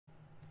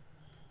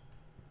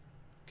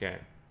Okay,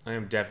 I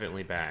am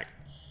definitely back.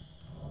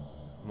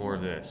 More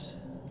of this.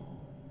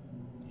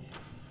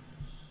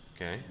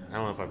 Okay, I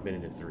don't know if I've been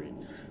into 3.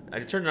 I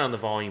turned down the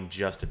volume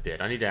just a bit.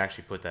 I need to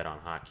actually put that on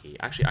hotkey.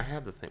 Actually, I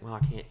have the thing. Well, I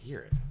can't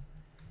hear it.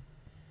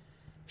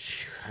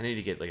 I need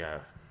to get like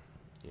a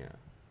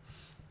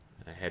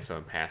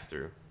headphone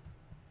pass-through.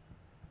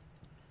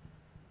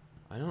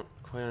 I don't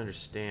quite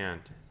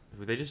understand.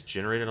 Would they just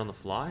generate it on the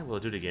fly? Will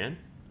it do it again?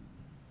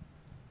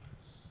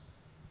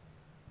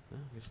 No,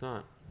 I guess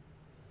not.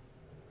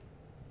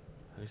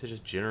 I guess it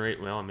just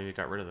generate. Well, maybe it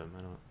got rid of them.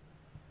 I don't.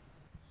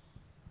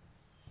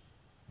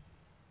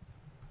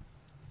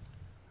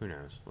 Who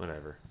knows?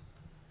 Whatever.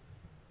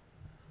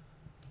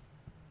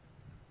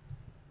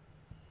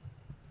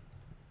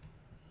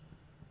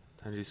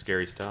 Time to do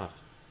scary stuff.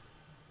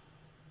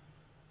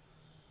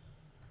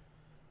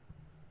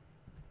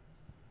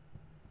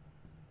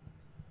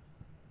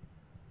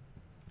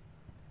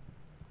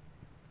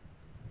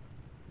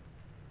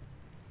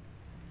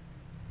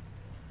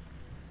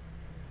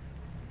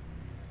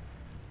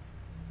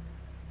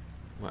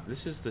 What?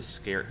 This is the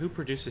scare. Who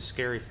produces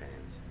scary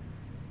fans?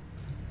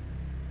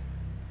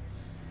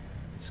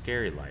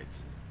 Scary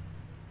lights.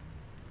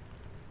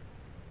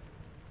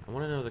 I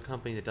want to know the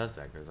company that does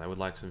that, because I would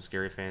like some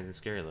scary fans and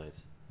scary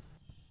lights.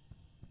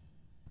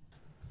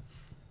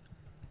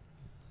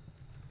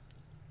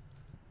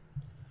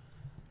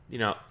 You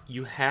know,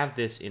 you have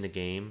this in a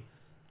game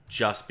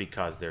just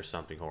because there's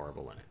something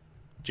horrible in it.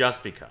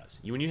 Just because.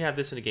 When you have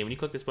this in a game, when you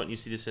click this button, you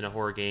see this in a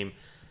horror game,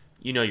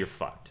 you know you're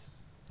fucked.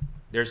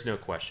 There's no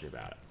question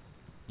about it.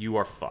 You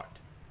are fucked.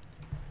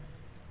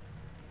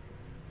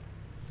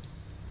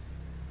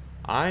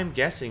 I'm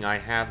guessing I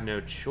have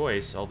no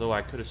choice, although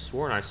I could have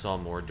sworn I saw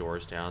more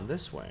doors down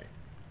this way.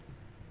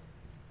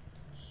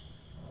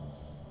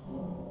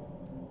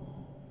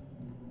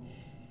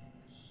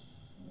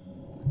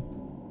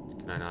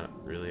 Can I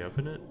not really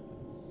open it?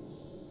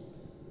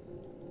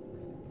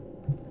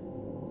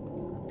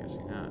 I'm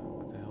guessing not.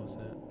 What the hell is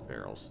that?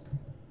 Barrels.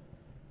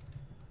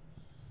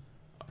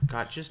 Oh,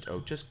 God, just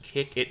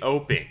kick it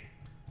open.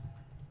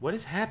 What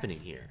is happening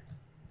here?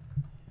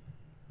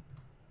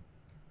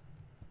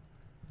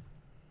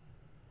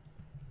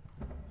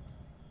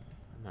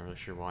 I'm not really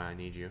sure why I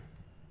need you.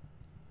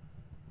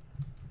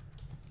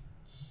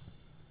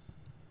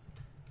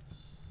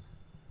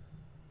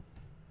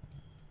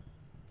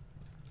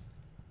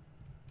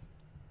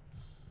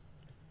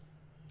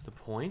 The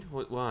point?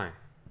 What? Why?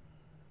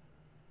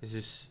 Is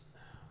this...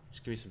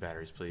 Just give me some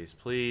batteries, please.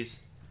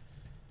 Please.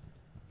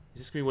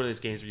 Is this gonna be one of those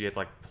games where you have to,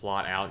 like,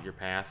 plot out your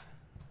path?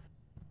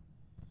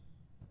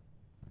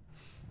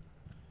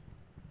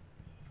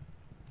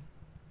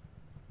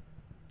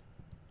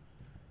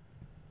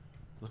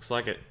 Looks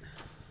like it.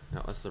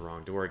 No, that's the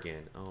wrong door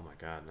again. Oh my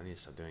God, I need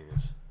to stop doing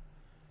this.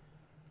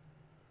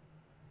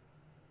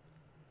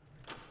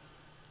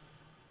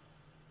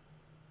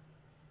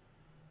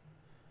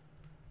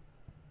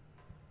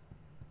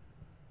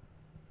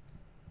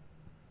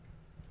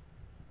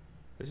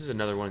 This is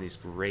another one of these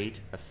great,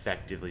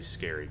 effectively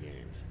scary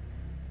games.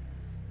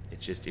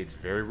 It's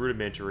very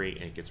rudimentary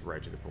and it gets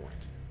right to the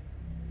point.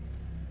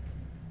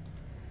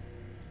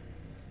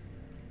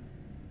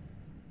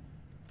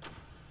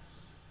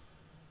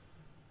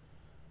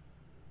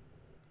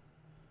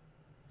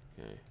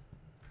 Okay.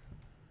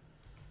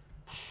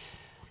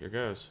 Here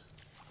goes.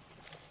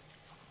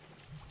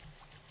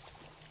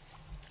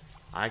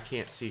 I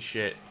can't see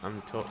shit.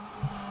 I'm told.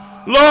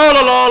 La la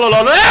la la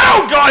la!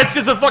 Oh God!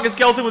 It's a fucking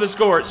skeleton with a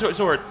sword.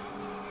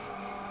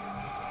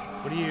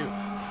 What are you?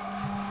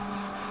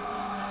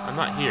 I'm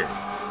not here.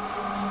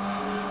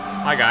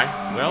 Hi,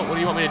 guy. Well, what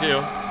do you want me to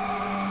do?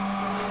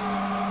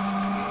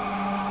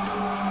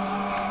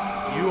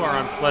 You are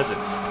unpleasant.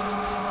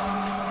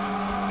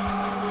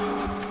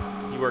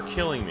 You are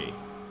killing me.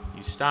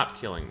 You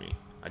stopped killing me.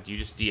 Do you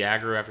just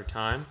de-aggro after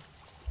time?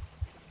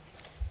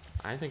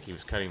 I think he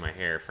was cutting my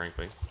hair,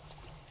 frankly.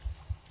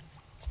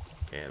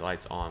 Okay, it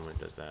lights on when it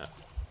does that.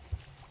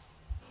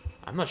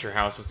 I'm not sure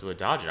how I was supposed to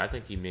dodge it. I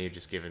think he may have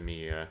just given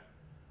me, you know,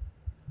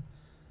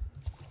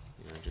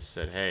 just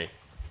said, hey,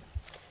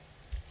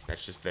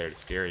 that's just there to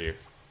scare you.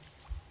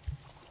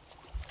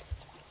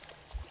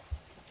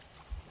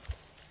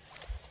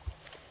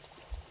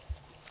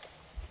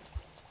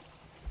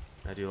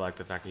 I do like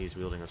the fact that he's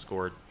wielding a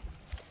sword.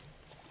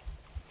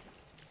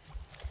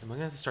 Am I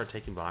gonna have to start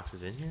taking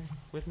boxes in here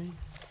with me?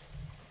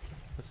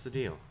 What's the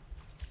deal?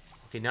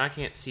 Okay, now I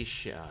can't see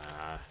shit.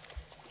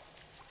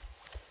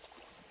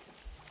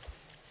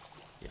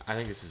 Yeah, I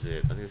think this is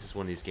it. I think this is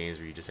one of these games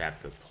where you just have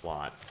to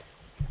plot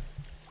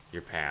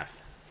your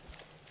path.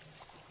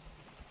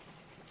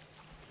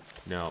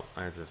 No,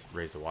 I have to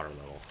raise the water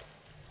level.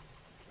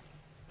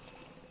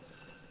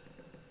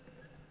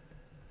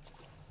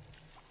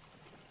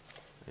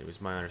 It was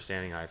my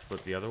understanding I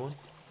flipped the other one.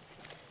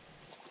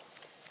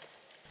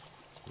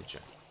 Let me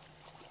check.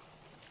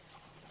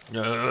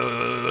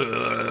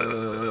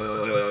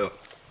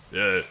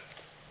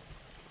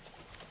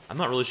 I'm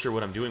not really sure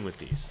what I'm doing with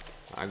these.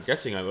 I'm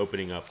guessing I'm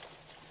opening up,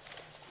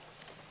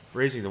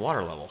 raising the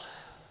water level.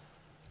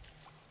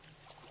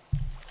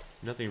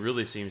 Nothing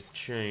really seems to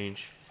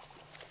change.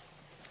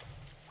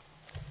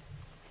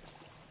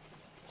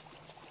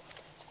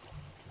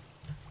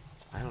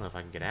 I don't know if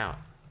I can get out.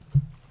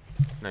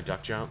 Can I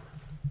duck jump?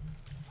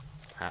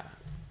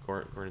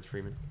 Gordon's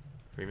Freeman?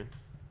 Freeman?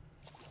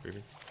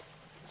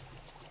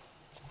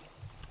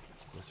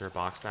 Was there a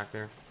box back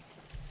there?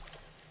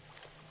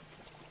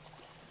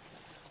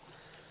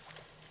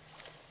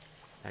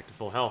 Back to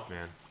full health,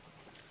 man.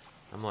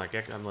 I'm like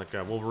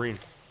Wolverine.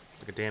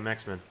 Like a damn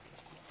X-Men.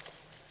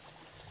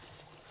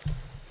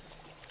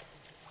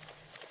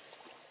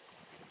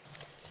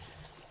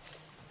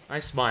 I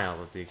smile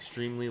at the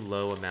extremely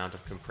low amount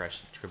of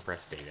compressed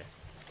data.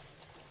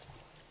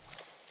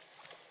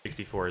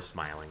 64 is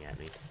smiling at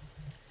me.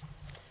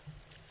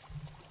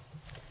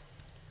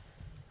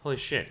 Holy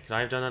shit, could I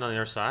have done that on the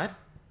other side?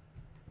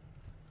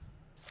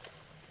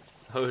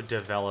 Oh,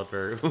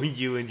 developer,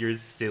 you and your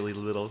silly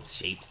little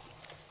shapes.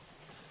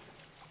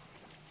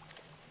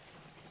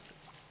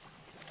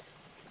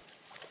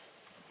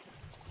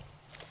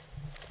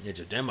 It's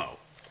a demo.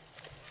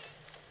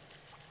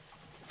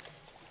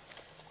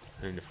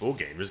 In the full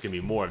game, there's gonna be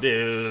more of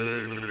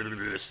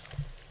this.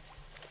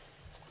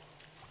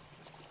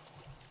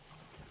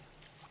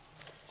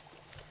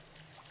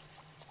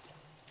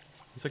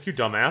 It's like, you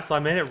dumbass, I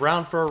made it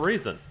round for a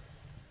reason.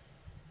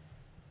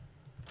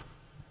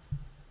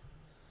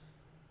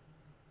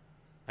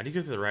 I did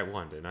go through the right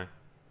one, didn't I?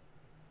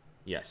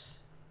 Yes.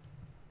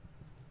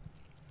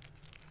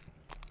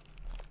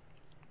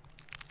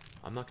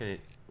 I'm not gonna...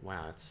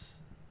 Wow, it's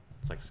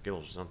like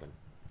Skittles or something.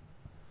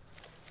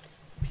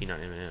 Peanut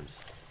M&Ms.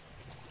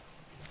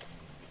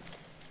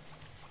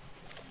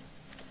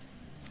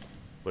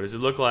 What does it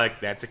look like?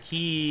 That's a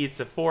key. It's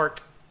a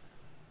fork.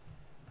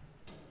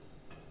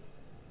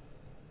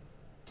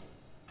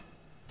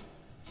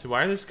 So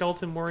why are there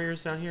skeleton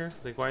warriors down here?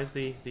 Like, why is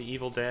the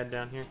evil dad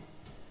down here?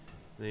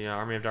 The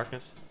Army of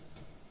Darkness?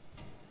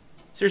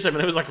 Seriously, I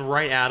mean, it was like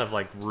right out of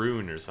like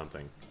Rune or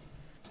something.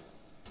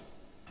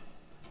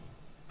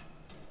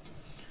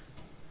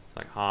 It's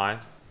like, hi.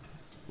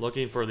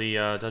 Looking for the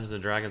Dungeons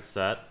and Dragons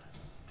set.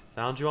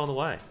 Found you on the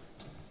way.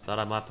 Thought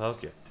I might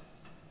poke you.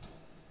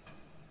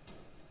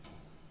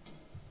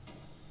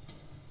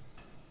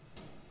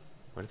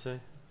 What'd it say?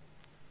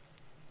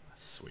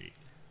 Sweet.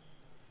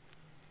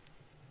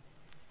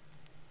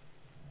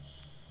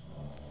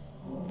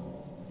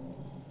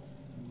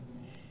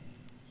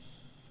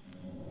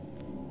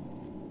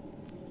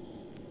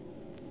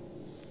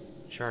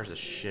 Charge the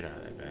shit out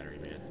of that battery,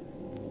 man.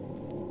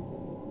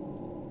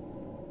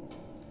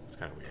 It's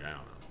kind of weird. I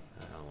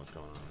don't know what's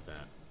going on with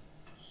that.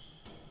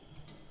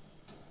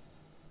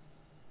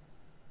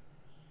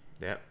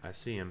 Yep, I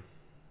see him.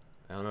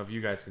 I don't know if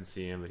you guys can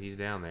see him, but he's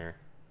down there.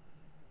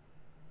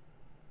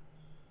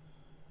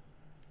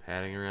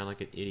 Padding around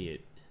like an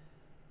idiot.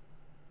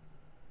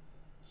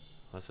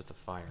 Unless it's a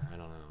fire. I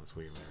don't know. It's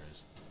weird where it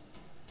is.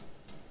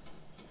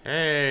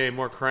 Hey,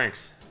 more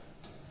cranks.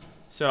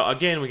 So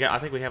again, I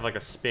think we have like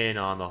a spin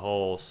on the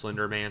whole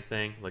Slender Man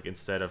thing. Like,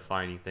 instead of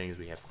finding things,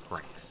 we have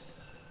cranks.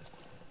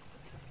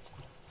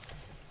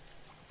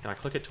 Can I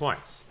click it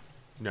twice?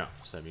 No.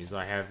 So that means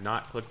I have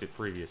not clicked it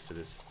previous to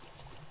this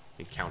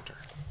encounter.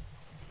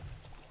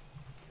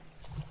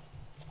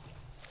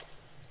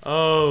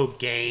 Oh,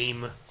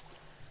 game.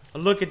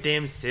 Look at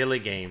them silly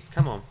games.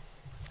 Come on.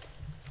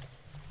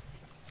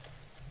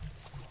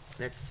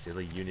 That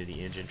silly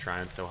Unity engine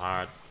trying so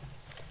hard.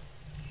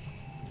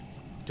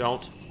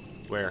 Don't.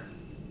 Where?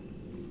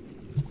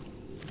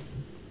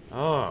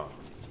 Oh.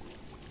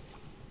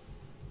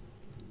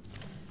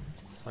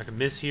 So I can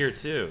miss here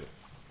too.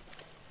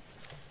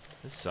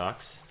 This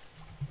sucks.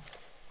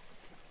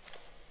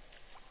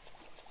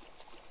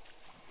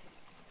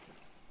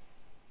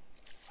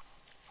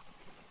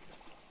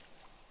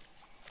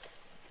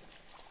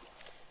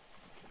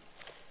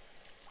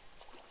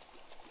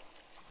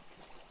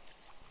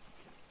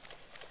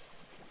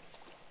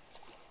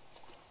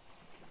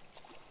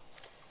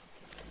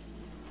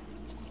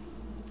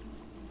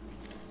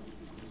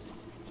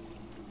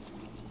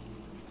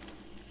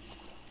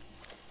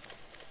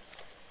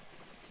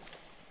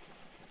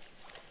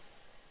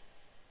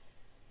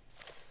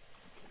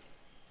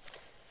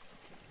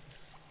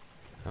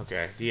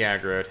 Okay,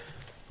 de-aggroed.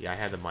 Yeah, I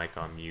had the mic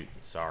on mute.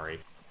 Sorry.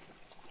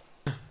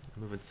 I'm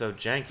moving so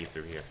janky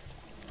through here.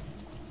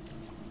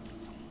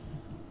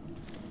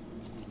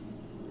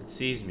 It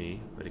sees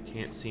me, but it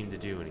can't seem to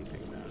do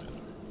anything about it.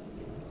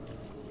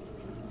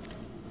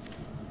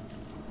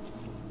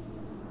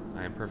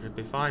 I am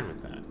perfectly fine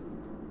with that.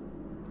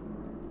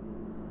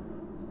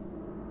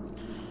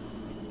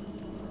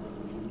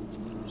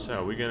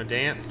 So, we gonna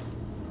dance?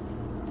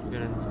 We're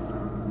gonna...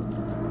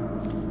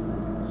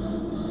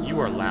 You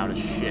are loud as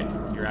shit.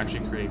 You're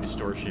actually creating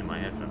distortion in my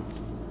headphones.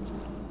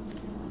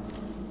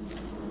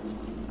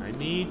 I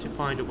need to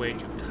find a way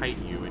to kite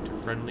you into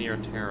friendlier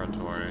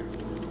territory.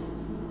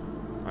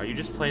 Are you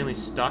just plainly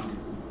stuck?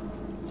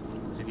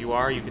 Because if you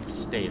are, you can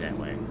stay that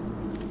way.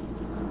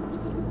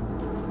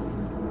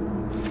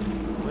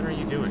 What are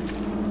you doing?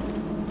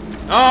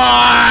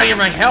 Ah, you're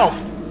my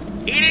health!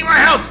 Eating my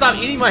health! Stop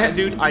eating my health!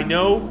 Dude, I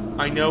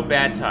know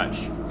bad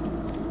touch.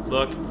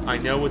 Look, I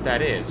know what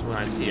that is when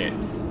I see it.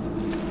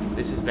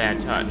 This is bad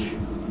touch.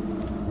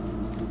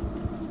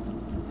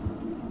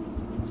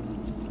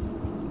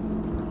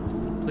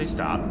 Please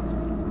stop.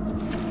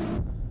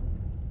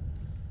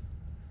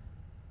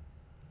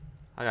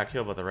 I got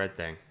killed by the red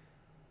thing.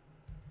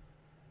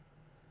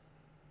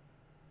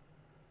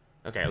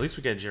 Okay, at least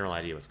we get a general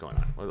idea what's going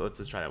on. Let's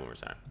just try that one more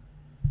time.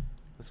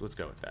 Let's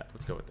go with that.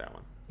 Let's go with that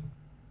one.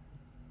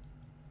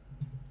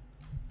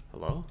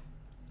 Hello?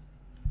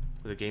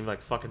 Will the game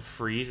like fucking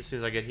freeze as soon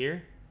as I get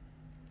here?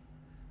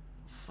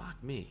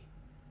 Fuck me.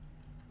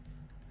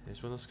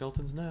 There's one of those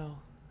skeletons now.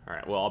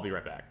 Alright, well, I'll be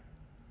right back.